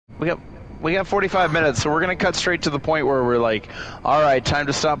We got 45 minutes, so we're gonna cut straight to the point where we're like, all right, time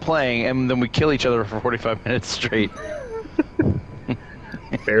to stop playing, and then we kill each other for 45 minutes straight.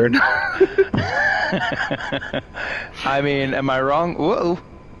 Fair enough. I mean, am I wrong? Whoa,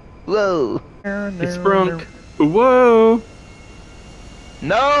 whoa. It's Sprunk. Whoa.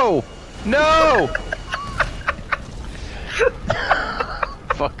 No, no.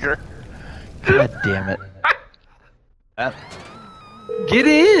 Fucker. God damn it. Get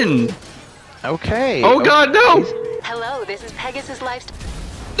in. Okay. Oh God, no. Hello, this is Pegasus Lifestyle.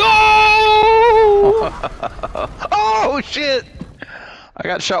 No. Oh shit! I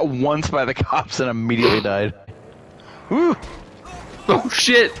got shot once by the cops and immediately died. Woo! Oh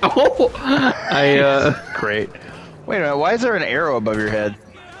shit! Oh, Great. Wait a minute. Why is there an arrow above your head?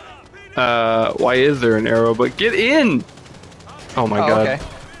 why is there an arrow? But get in! Oh my God. Okay.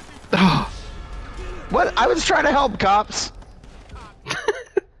 What? I was trying to help, cops.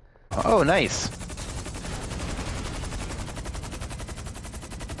 Oh, nice.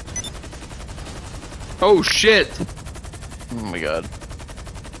 Oh shit! Oh my God.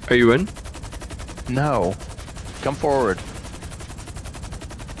 Are you in? No. Come forward.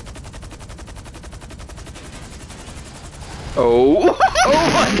 Oh!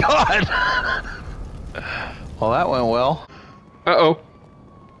 Oh my God! Well, that went well. Uh-oh.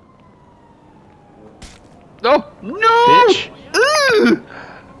 No! No! Bitch.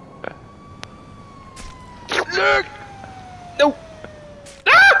 Ugh! No!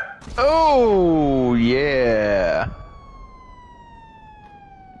 Ah! Oh, yeah.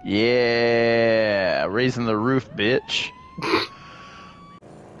 Yeah. Raising the roof, bitch.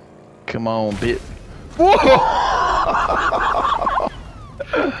 Come on, bitch. Whoa!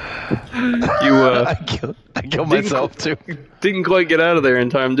 You, I killed myself, too. didn't quite get out of there in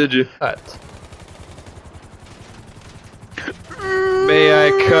time, did you? Cut. May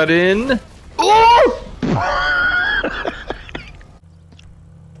I cut in? Oh!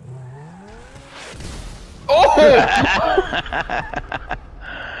 Oh!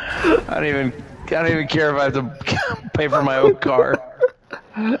 I don't even care if I have to pay for my own car.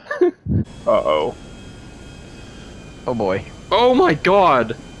 Uh-oh. Oh boy. Oh my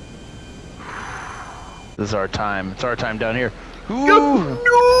God! This is our time. It's our time down here. No!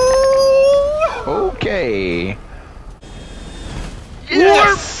 Okay.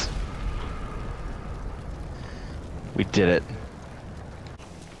 Yes! We did it.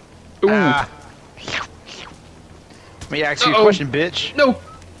 Ooh. Ah. Let me ask you a question, bitch. No!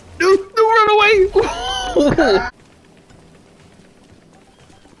 No! No! Run away!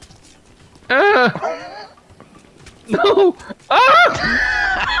 No!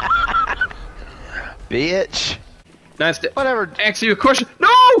 Ah! Bitch. Nice to Whatever. ask you a question. No!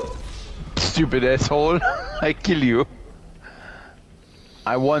 Stupid asshole. I kill you.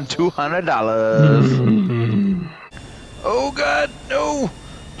 I won $200. Oh God, no!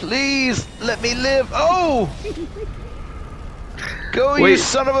 Please let me live. Oh! Go, you Wait.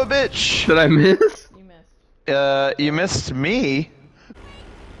 son of a bitch! Did I miss? You missed. You missed me.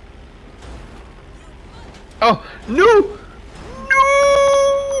 Oh no!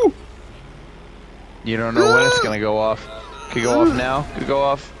 No! You don't know when it's gonna go off. Could go off now. Could go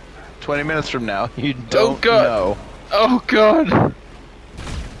off 20 minutes from now. You don't God. know. Oh God!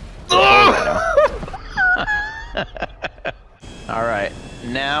 Oh! All right,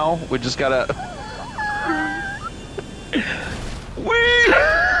 now we just gotta.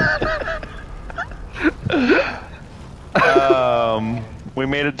 We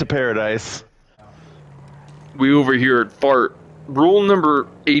made it to paradise. We over here at Fart. Rule number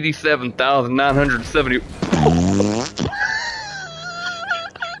 87,970.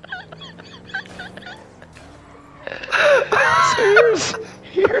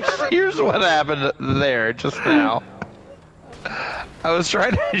 Here's what happened there just now. I was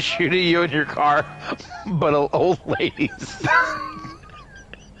trying to shoot at you in your car, but an old lady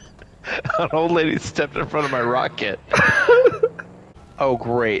stepped in front of my rocket. Oh,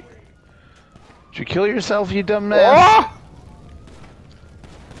 great. Did you kill yourself, you dumbass? Oh!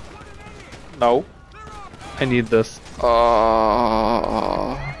 No. I need this.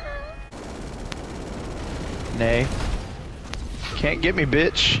 Nay. Can't get me,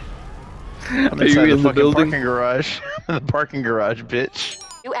 bitch. I'm Are you inside the in the fucking building? parking garage. The parking garage, bitch.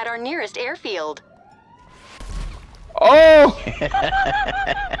 You at our nearest airfield. Oh!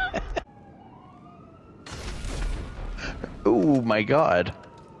 Oh my God.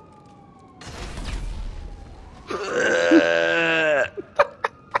 That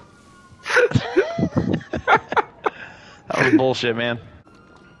was bullshit, man.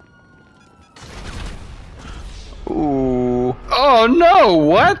 Ooh. Oh! Oh no!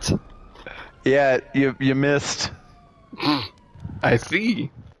 What? Yeah, you missed. I see.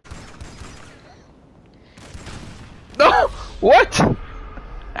 No! What? All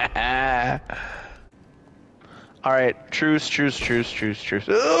right, truce.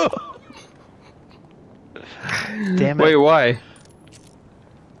 Ugh! Damn it! Wait, why?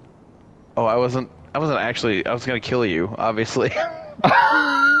 Oh, I wasn't actually. I was gonna kill you, obviously.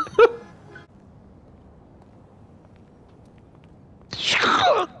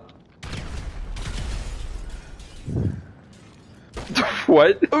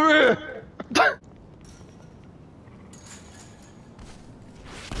 What?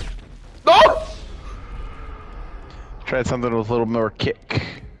 No! Tried something with a little more kick.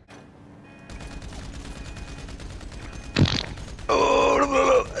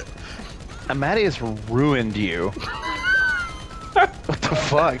 Oh, Maddie has ruined you. What the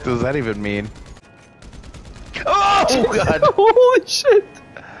fuck does that even mean? Oh god! Holy shit!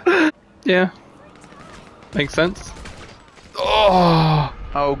 Yeah. Makes sense. Oh!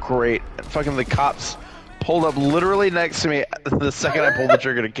 Oh great! Fucking the cops pulled up literally next to me the second I pulled the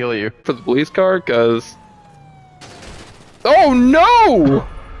trigger to kill you. For the police car, cause... Oh no!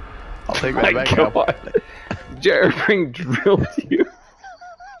 I'll take My that back up. God. Jerry drilled you.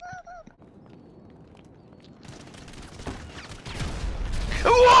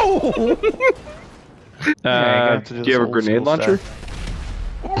 Whoa! Do you have a grenade launcher?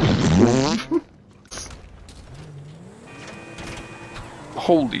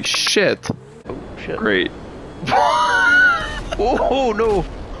 Holy shit. Oh shit. Great. Oh no!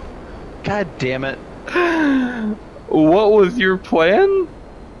 God damn it. What was your plan?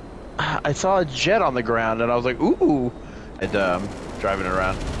 I saw a jet on the ground and I was like, ooh! And driving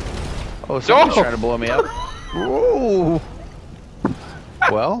around. Oh, someone's trying to blow me up. Ooh!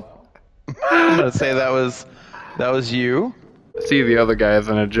 Well, I'm gonna say that was you. See, the other guy is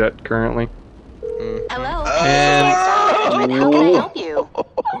in a jet currently. Hello. And- How can I help you?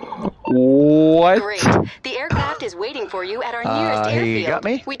 What? Great. The aircraft is waiting for you at our nearest He airfield. got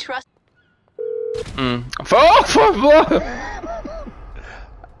me? We trust. You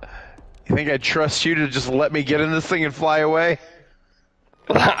You think I trust you to just let me get in this thing and fly away?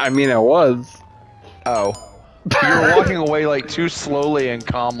 I mean, I was. Oh. You were walking away like too slowly and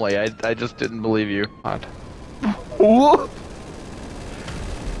calmly. I just didn't believe you. God.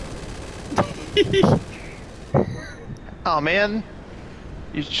 Oh man.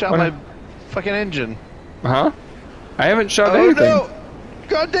 You shot What? my fucking engine. Huh? I haven't shot Oh anything. no!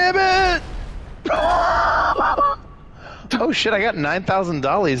 God damn it! Oh shit, I got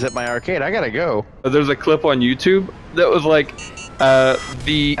 $9,000 at my arcade. I gotta go. There's a clip on YouTube that was like,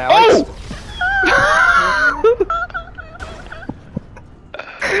 the... Alex? Oh!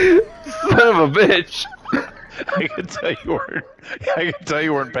 Son of a bitch. I could tell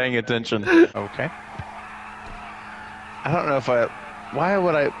you weren't paying attention. Okay. I don't know if why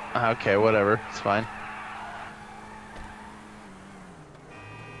would I? Okay, whatever. It's fine.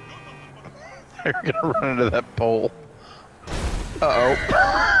 You're gonna run into that pole. Uh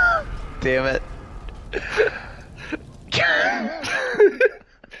oh. Damn it.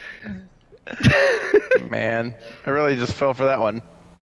 Man, I really just fell for that one.